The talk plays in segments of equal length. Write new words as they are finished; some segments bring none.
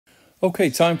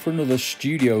Okay, time for another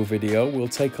studio video. We'll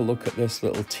take a look at this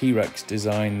little T-Rex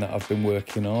design that I've been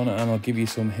working on, and I'll give you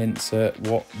some hints at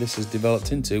what this has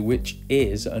developed into, which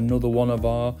is another one of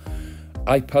our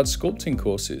iPad sculpting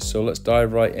courses. So let's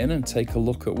dive right in and take a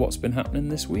look at what's been happening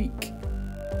this week.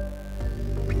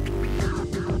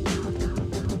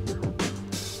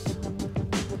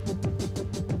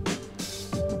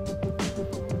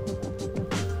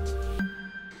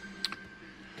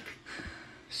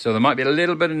 So there might be a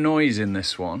little bit of noise in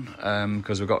this one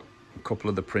because we've got a couple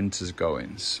of the printers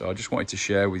going. So I just wanted to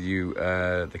share with you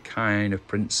the kind of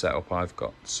print setup I've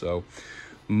got. So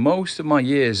most of my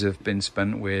years have been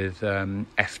spent with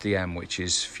FDM, which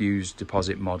is fused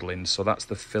deposit modelling. So that's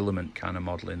the filament kind of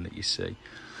modelling that you see.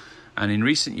 And in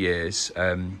recent years,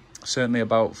 certainly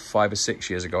about 5 or 6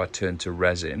 years ago, I turned to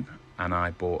resin and I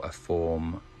bought a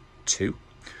Form 2.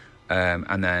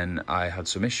 And then I had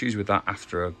some issues with that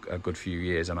after a good few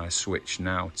years, and I switched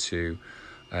now to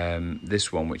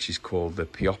this one, which is called the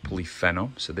Peopoly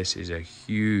Phenom. So this is a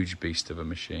huge beast of a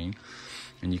machine,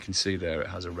 and you can see there it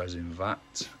has a resin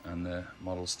vat, and the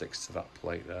model sticks to that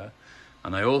plate there.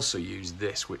 And I also use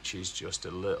this, which is just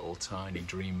a little tiny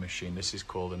dream machine. This is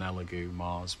called an Elegoo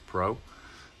Mars Pro,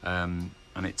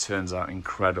 and it turns out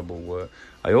incredible work.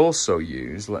 I also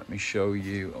use, let me show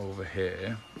you over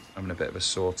here, I'm in a bit of a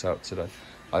sort out today.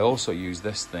 I also use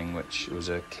this thing, which was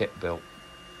a kit built.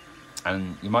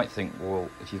 And you might think, well,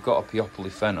 if you've got a Peopoly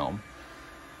Phenom,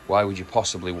 why would you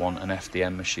possibly want an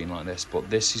FDM machine like this? But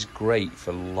this is great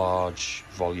for large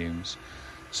volumes.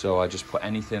 So I just put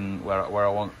anything where I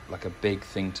want like a big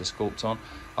thing to sculpt on,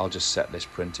 I'll just set this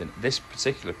print in. This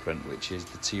particular print, which is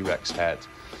the T-Rex head,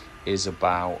 is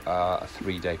about a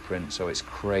 3-day print, so it's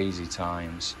crazy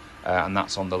times, and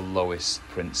that's on the lowest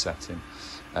print setting.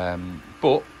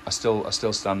 But I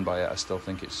still stand by it. I still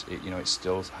think it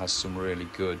still has some really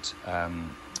good,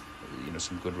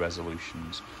 some good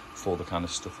resolutions for the kind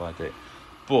of stuff I do.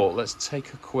 But let's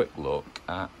take a quick look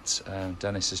at.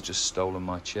 Dennis has just stolen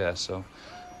my chair, so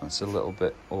that's a little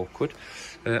bit awkward.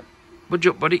 Budge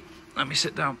up, buddy. Let me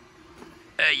sit down.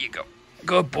 There you go.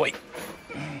 Good boy.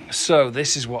 So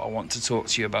this is what I want to talk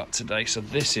to you about today. So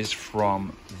this is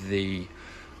from the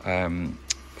Peopoly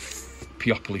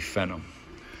Phenom.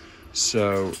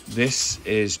 So this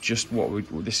is just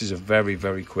this is a very,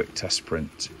 very quick test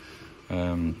print.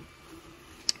 I'm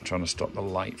trying to stop the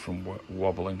light from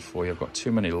wobbling for you. I've got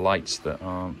too many lights that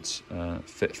aren't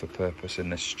fit for purpose in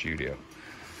this studio.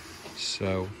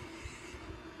 So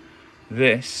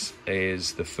this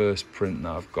is the first print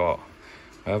that I've got.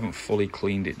 I haven't fully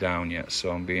cleaned it down yet,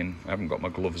 so I haven't got my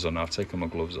gloves on. I've taken my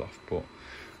gloves off,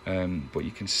 but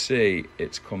you can see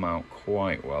it's come out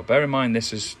quite well. Bear in mind,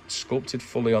 this is sculpted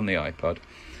fully on the iPad.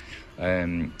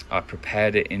 I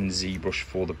prepared it in ZBrush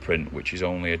for the print, which is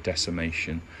only a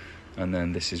decimation, and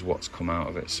then this is what's come out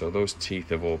of it. So those teeth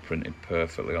have all printed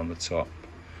perfectly on the top.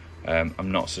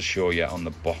 I'm not so sure yet on the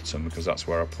bottom, because that's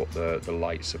where I put the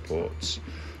light supports.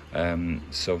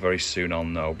 So very soon I'll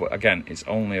know, but again, it's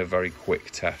only a very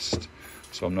quick test,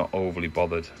 so I'm not overly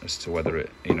bothered as to whether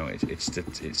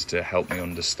it's to help me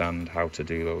understand how to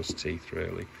do those teeth,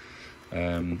 really.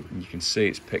 You can see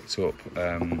it's picked up.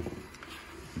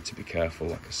 Need to be careful,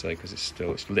 like I say, because it's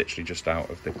literally just out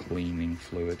of the cleaning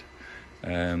fluid.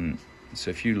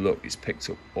 So if you look, it's picked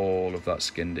up all of that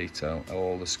skin detail,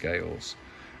 all the scales,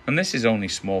 and this is only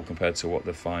small compared to what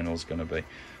the final's going to be.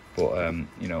 But,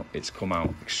 it's come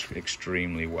out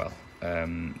extremely well.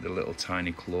 The little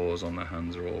tiny claws on the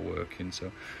hands are all working. So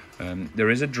there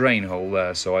is a drain hole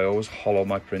there, so I always hollow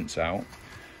my prints out.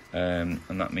 And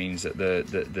that means that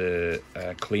the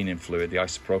cleaning fluid, the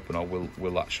isopropanol,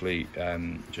 will actually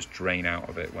just drain out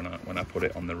of it when I put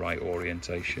it on the right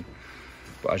orientation.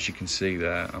 But as you can see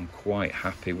there, I'm quite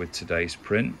happy with today's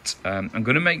print. I'm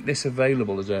going to make this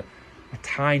available as a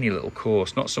tiny little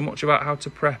course, not so much about how to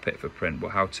prep it for print, but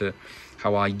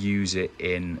how I use it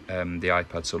in the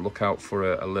iPad. So look out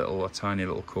for a tiny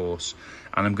little course,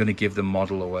 and I'm going to give the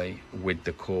model away with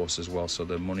the course as well. So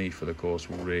the money for the course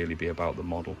will really be about the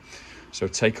model. So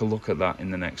take a look at that in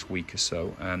the next week or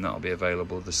so, and that'll be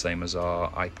available the same as our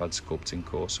iPad sculpting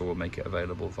course. So we'll make it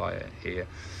available via here.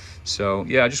 So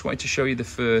yeah, I just wanted to show you the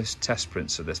first test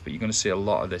prints of this, but you're going to see a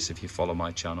lot of this if you follow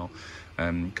my channel,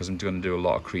 because I'm going to do a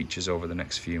lot of creatures over the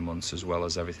next few months, as well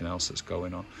as everything else that's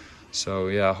going on. So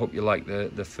yeah, I hope you like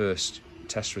the first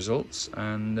test results,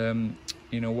 and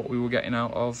what we were getting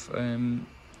out of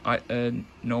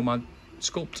Nomad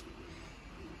Sculpt.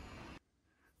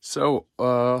 So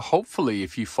hopefully,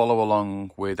 if you follow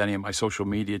along with any of my social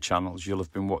media channels, you'll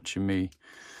have been watching me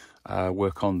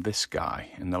work on this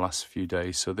guy in the last few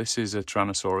days. So this is a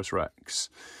Tyrannosaurus Rex.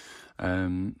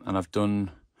 and I've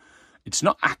done. It's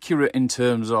not accurate in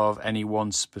terms of any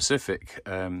one specific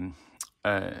theropod.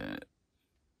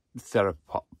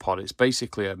 It's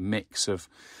basically a mix of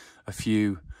a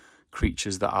few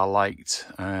creatures that I liked,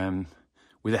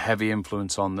 with a heavy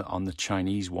influence on the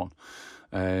Chinese one.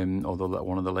 Although that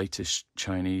one of the latest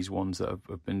Chinese ones that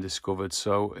have been discovered.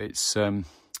 So it's a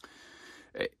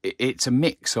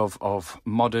mix of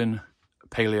modern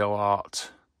paleo art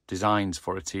designs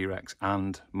for a T-Rex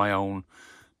and my own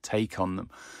take on them.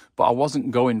 But I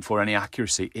wasn't going for any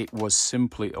accuracy. It was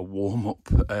simply a warm-up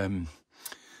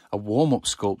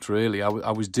sculpt, really. I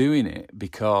was doing it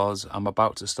because I'm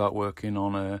about to start working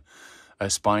on a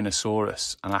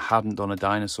Spinosaurus, and I hadn't done a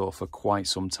dinosaur for quite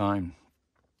some time.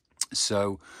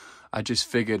 So I just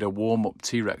figured a warm-up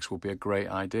T-Rex would be a great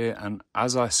idea. And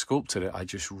as I sculpted it, I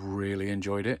just really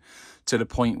enjoyed it, to the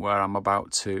point where I'm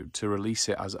about to release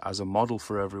it as a model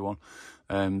for everyone.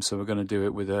 So we're going to do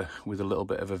it with a little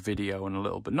bit of a video and a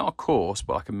little bit, not a course,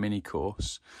 but like a mini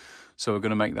course. So we're going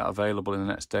to make that available in the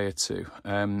next day or two.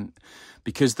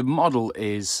 Because the model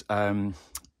is,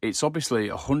 it's obviously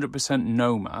 100%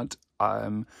 Nomad,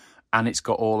 and it's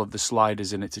got all of the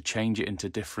sliders in it to change it into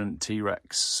different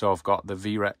T-Rex. So I've got the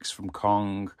V-Rex from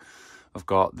Kong. I've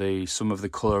got some of the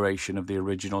coloration of the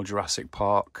original Jurassic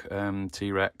Park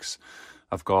T-Rex.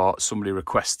 I've got somebody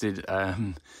requested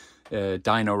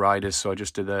Dino Riders, so I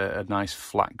just did a nice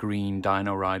flat green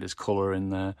Dino Riders colour in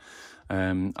there.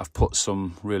 I've put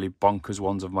some really bonkers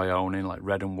ones of my own in, like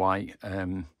red and white.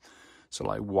 So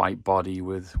like white body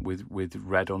with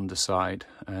red underside,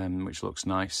 which looks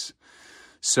nice.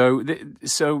 So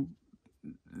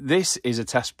this is a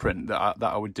test print that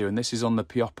I would do, and this is on the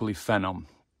Peopoly Phenom,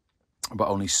 but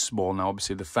only small. Now,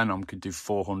 obviously, the Phenom could do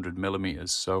 400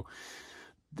 millimeters, so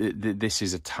this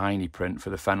is a tiny print for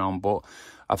the Phenom. But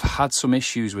I've had some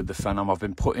issues with the Phenom. I've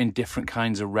been putting different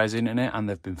kinds of resin in it, and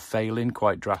they've been failing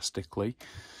quite drastically.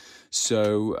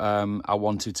 So I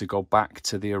wanted to go back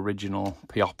to the original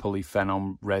Peopoly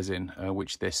Phenom resin,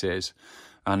 which this is,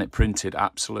 and it printed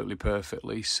absolutely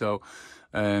perfectly. So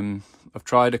I've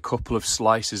tried a couple of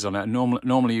slices on it. I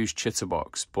normally use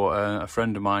Chitterbox, but a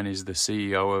friend of mine is the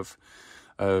CEO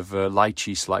of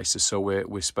Lychee Slicer, so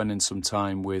we're spending some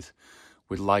time with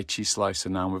Lychee Slicer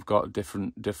now, and we've got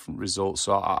different results.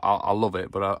 So I love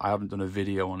it, but I haven't done a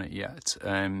video on it yet.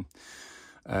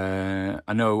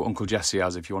 I know Uncle Jessie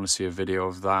has. If you want to see a video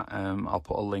of that, I'll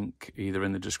put a link either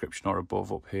in the description or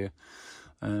above up here.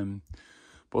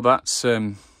 But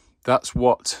that's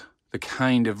what the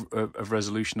kind of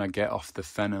resolution I get off the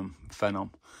Phenom.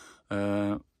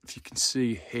 If you can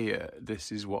see here,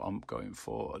 this is what I'm going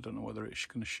for. I don't know whether it's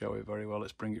going to show it very well.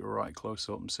 Let's bring it right close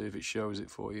up and see if it shows it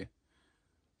for you.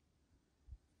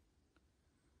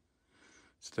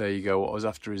 So there you go. What I was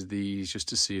after is these, just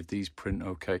to see if these print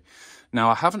okay.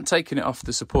 Now, I haven't taken it off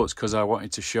the supports because I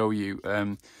wanted to show you.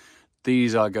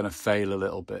 These are going to fail a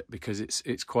little bit because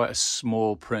it's quite a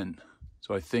small print.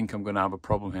 So I think I'm going to have a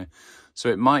problem here. So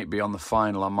it might be on the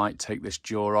final, I might take this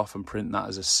jaw off and print that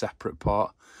as a separate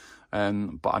part.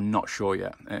 But I'm not sure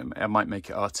yet. I might make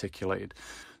it articulated.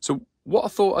 So what I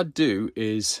thought I'd do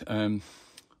is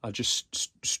I'll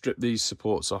just strip these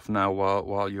supports off now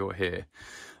while you're here.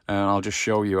 And I'll just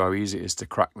show you how easy it is to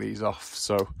crack these off.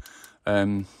 So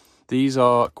these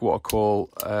are what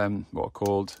are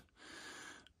called,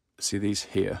 see these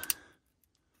here?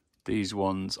 These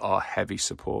ones are heavy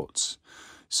supports.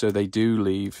 So they do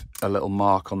leave a little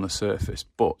mark on the surface,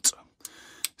 but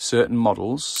certain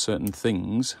models, certain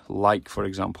things, like for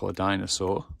example a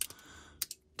dinosaur,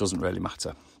 doesn't really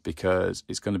matter because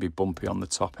it's going to be bumpy on the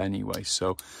top anyway.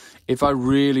 So if I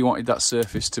really wanted that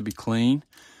surface to be clean,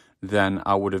 then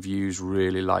I would have used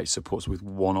really light supports with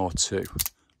one or two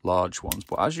large ones.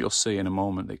 But as you'll see in a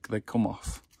moment, they come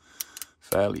off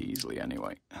fairly easily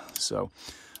anyway. So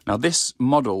now this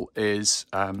model is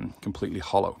completely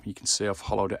hollow. You can see I've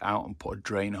hollowed it out and put a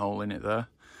drain hole in it there.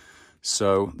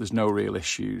 So there's no real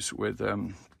issues with,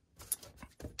 you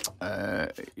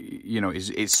know,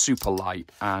 it's super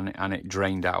light and it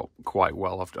drained out quite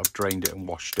well. I've drained it and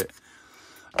washed it.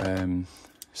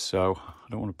 So I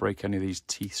don't want to break any of these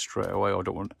teeth straight away, or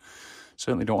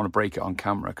certainly don't want to break it on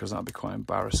camera because that'd be quite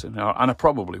embarrassing. And I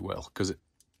probably will because,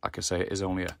 like I say, it is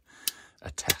only a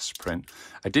test print.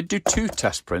 I did do 2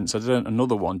 test prints. I did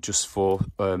another one just for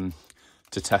to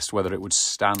test whether it would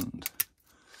stand.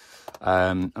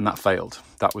 And that failed.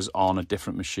 That was on a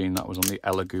different machine. That was on the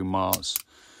Elegoo Mars.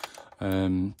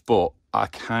 But I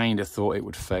kind of thought it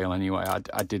would fail anyway.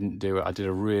 I didn't do it. I did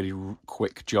a really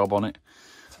quick job on it.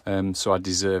 So I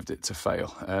deserved it to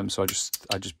fail. So I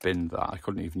just binned that. I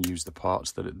couldn't even use the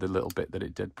parts, the little bit that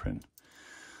it did print.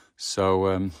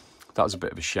 So that was a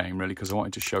bit of a shame, really, because I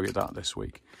wanted to show you that this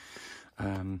week.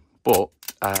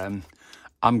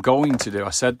 I'm going to do, I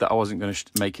said that I wasn't going to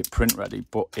make it print ready,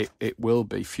 but it will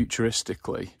be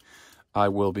futuristically. I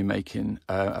will be making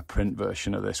a print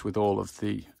version of this with all of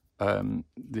the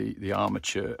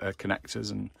armature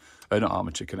connectors and not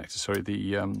armature connectors, sorry,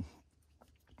 the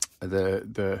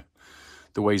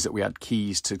ways that we add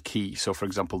keys to key. So, for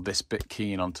example, this bit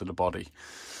keying onto the body,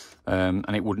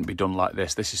 and it wouldn't be done like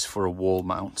this. This is for a wall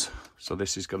mount, so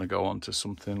this is going to go onto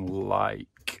something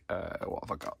like what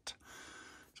have I got?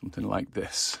 Something like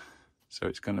this. So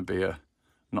it's going to be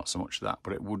not so much that,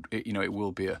 but it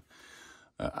will be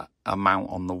a mount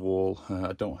on the wall.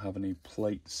 I don't have any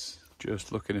plates.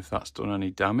 Just looking if that's done any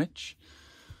damage.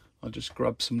 I'll just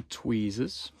grab some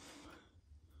tweezers.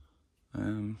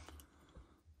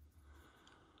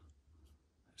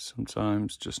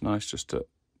 Sometimes just nice just to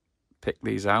pick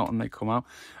these out and they come out.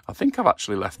 I think I've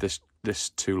actually left this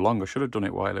too long. I should have done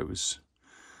it while it was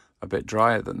a bit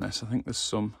drier than this. I think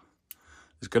there's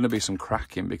going to be some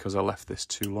cracking because I left this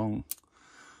too long,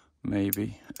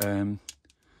 maybe.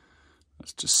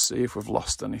 Let's just see if we've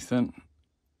lost anything.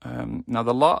 Now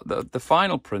the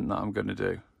final print that I'm going to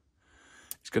do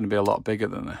is going to be a lot bigger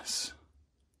than this.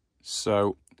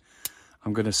 So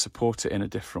I'm going to support it in a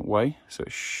different way, so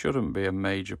it shouldn't be a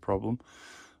major problem.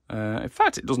 In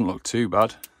fact, it doesn't look too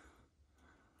bad.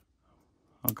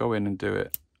 I'll go in and do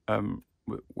it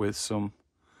with some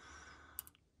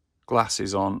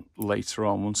glasses on later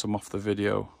on once I'm off the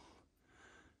video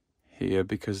here,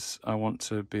 because I want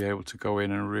to be able to go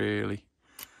in and really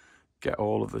get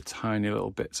all of the tiny little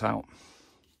bits out.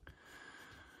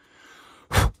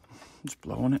 Just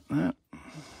blow on it there.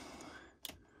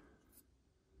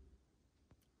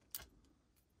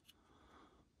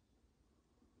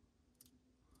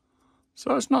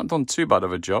 So it's not done too bad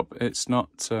of a job. It's not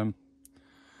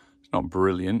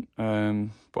brilliant,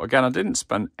 but again, I didn't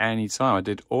spend any time. I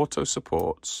did auto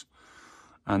supports,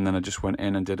 and then I just went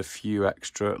in and did a few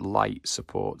extra light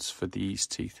supports for these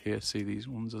teeth here. See these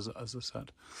ones, as I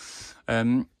said.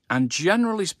 And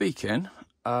generally speaking,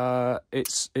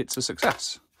 it's a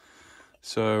success.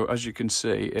 So as you can see,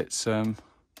 it's in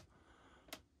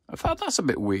fact, that's a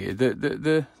bit weird.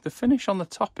 The finish on the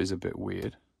top is a bit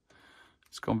weird.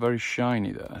 It's gone very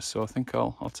shiny there, so I think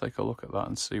I'll take a look at that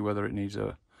and see whether it needs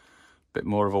a bit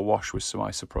more of a wash with some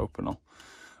isopropanol.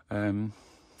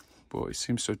 But it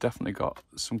seems to have definitely got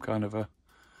some kind of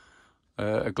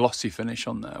a glossy finish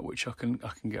on there, which I can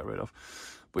get rid of.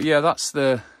 But yeah, that's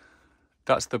the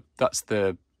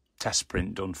test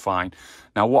print done fine.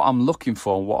 Now what I'm looking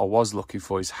for, and what I was looking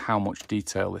for, is how much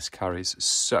detail this carries.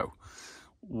 So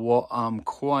what I'm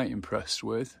quite impressed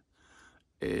with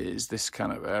is this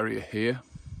kind of area here.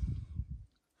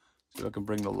 So I can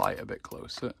bring the light a bit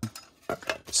closer.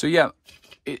 So yeah,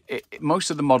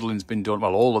 most of the modelling's been done,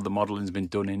 well, all of the modelling's been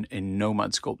done in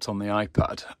Nomad Sculpt on the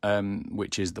iPad,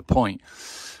 which is the point.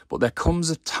 But there comes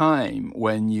a time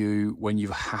when you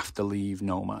have to leave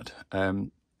Nomad,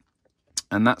 and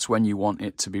that's when you want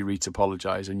it to be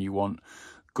retopologized and you want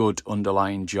good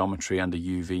underlying geometry and a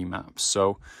UV map.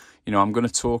 So, you know, I'm going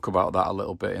to talk about that a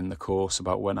little bit in the course,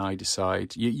 about when I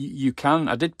decide. You can.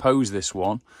 I did pose this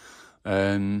one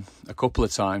a couple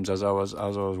of times as I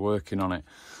was working on it.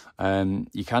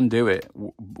 You can do it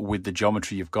with the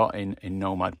geometry you've got in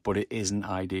Nomad, but it isn't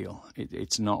ideal.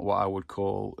 It's not what I would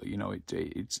call, you know,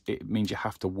 it means you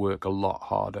have to work a lot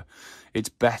harder. It's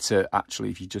better actually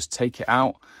if you just take it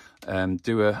out,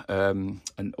 do an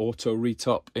auto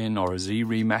retop in, or a Z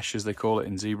remesh as they call it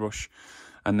in ZBrush,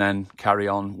 and then carry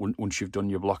on. Once you've done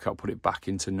your block out, put it back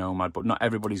into Nomad. But not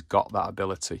everybody's got that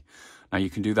ability. Now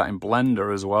you can do that in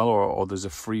Blender as well, or there's a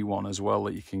free one as well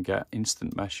that you can get,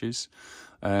 instant meshes,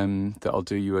 that'll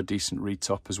do you a decent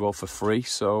retop as well for free.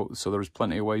 So there's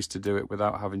plenty of ways to do it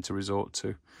without having to resort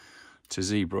to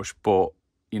ZBrush. But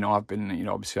you know, I've been, you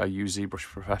know, obviously I use ZBrush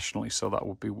professionally, so that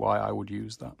would be why I would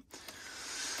use that.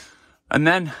 And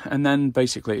then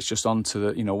basically it's just on to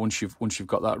the, you know, once you've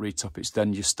got that retop, it's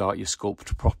then you start your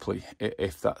sculpt properly,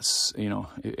 if that's, you know,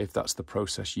 if that's the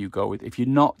process you go with. If you're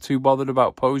not too bothered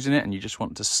about posing it and you just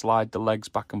want to slide the legs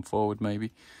back and forward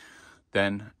maybe,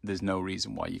 then there's no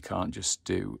reason why you can't just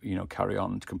do, you know, carry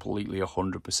on completely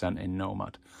 100% in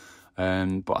Nomad.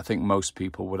 But I think most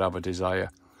people would have a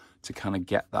desire to kind of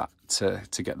get that,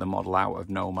 to get the model out of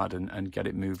Nomad and get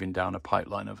it moving down a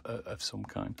pipeline of some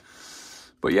kind.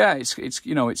 But yeah, it's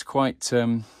you know, it's quite,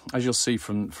 as you'll see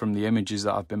from the images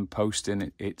that I've been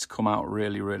posting, it's come out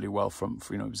really, really well. From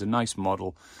you know, it was a nice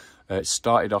model. It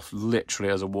started off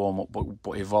literally as a warm-up,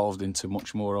 but evolved into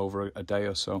much more over a day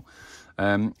or so.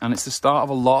 And it's the start of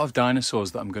a lot of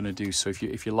dinosaurs that I'm going to do. So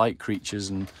if you like creatures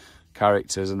and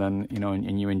characters, and then, you know,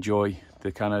 and you enjoy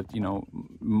the kind of, you know,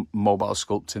 mobile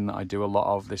sculpting that I do a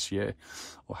lot of this year,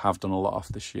 or have done a lot of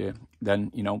this year,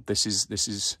 then, you know, this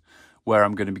is where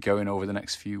I'm going to be going over the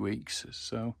next few weeks.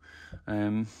 So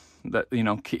that, you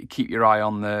know, keep your eye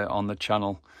on the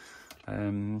channel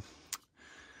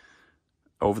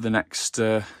over the next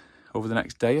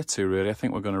day or two, really. I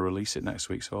think we're going to release it next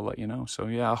week, so I'll let you know. So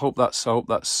yeah, I hope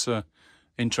that's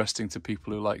interesting to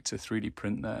people who like to 3D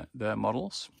print their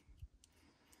models.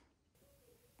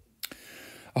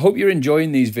 I hope you're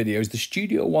enjoying these videos. The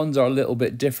studio ones are a little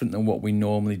bit different than what we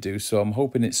normally do, so I'm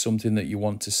hoping it's something that you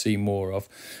want to see more of.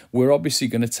 We're obviously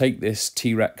going to take this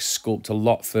T-Rex sculpt a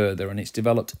lot further, and it's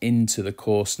developed into the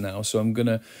course now. So I'm going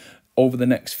to, over the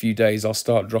next few days, I'll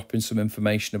start dropping some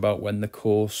information about when the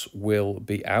course will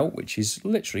be out, which is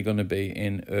literally going to be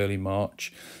in early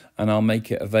March. And I'll make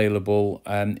it available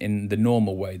in the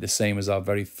normal way, the same as our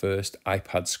very first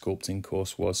iPad sculpting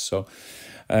course was. So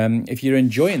if you're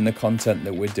enjoying the content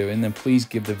that we're doing, then please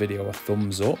give the video a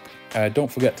thumbs up.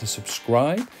 Don't forget to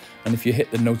subscribe. And if you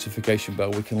hit the notification bell,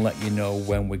 we can let you know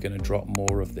when we're going to drop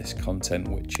more of this content,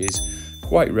 which is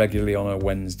quite regularly on a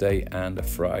Wednesday and a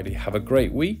Friday. Have a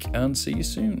great week and see you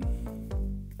soon.